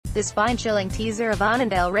The spine-chilling teaser of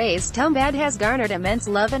Aanand El Ray's Tumbbad has garnered immense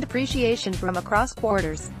love and appreciation from across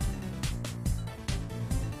quarters.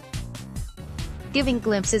 Giving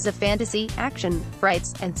glimpses of fantasy, action,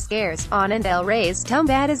 frights, and scares, Aanand El Ray's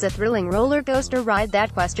Tumbbad is a thrilling roller coaster ride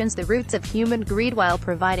that questions the roots of human greed while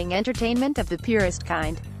providing entertainment of the purest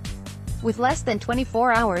kind. With less than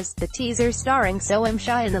 24 hours, the teaser starring Soham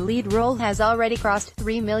Shah in the lead role has already crossed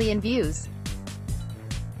 3 million views.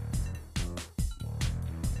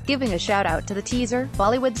 Giving a shout-out to the teaser,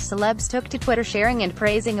 Bollywood's celebs took to Twitter sharing and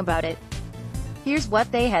praising about it. Here's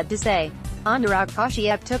what they had to say. Anurag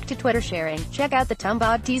Kashyap took to Twitter sharing, "Check out the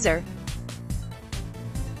Tumbbad teaser.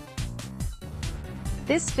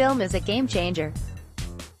 This film is a game changer.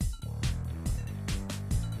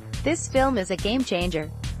 This film is a game changer.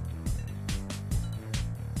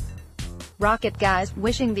 Rocket guys,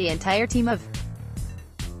 wishing the entire team of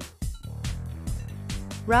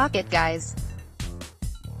Rocket guys.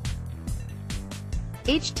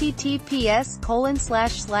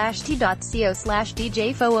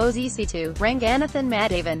 https://t.co/djfoozc2 Ranganathan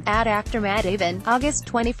Madhavan, @actor Madhavan, August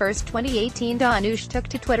 21, 2018. Dhanush took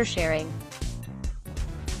to Twitter sharing.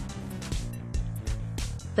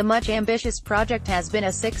 The much ambitious project has been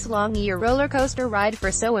a 6-long-year roller coaster ride for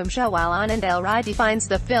Soham Shah, while Aanand El Ray defines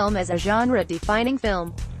the film as a genre-defining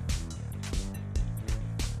film.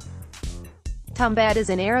 Tumbbad is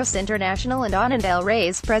an Eros International and Aanand El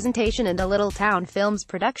Ray's presentation and a Little Town Films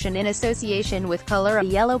production in association with Color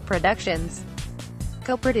Yellow Productions.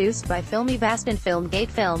 Co-produced by Filmy Vast and Filmgate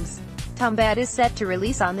Films. Tumbbad is set to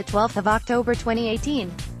release on the 12th of October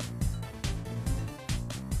 2018.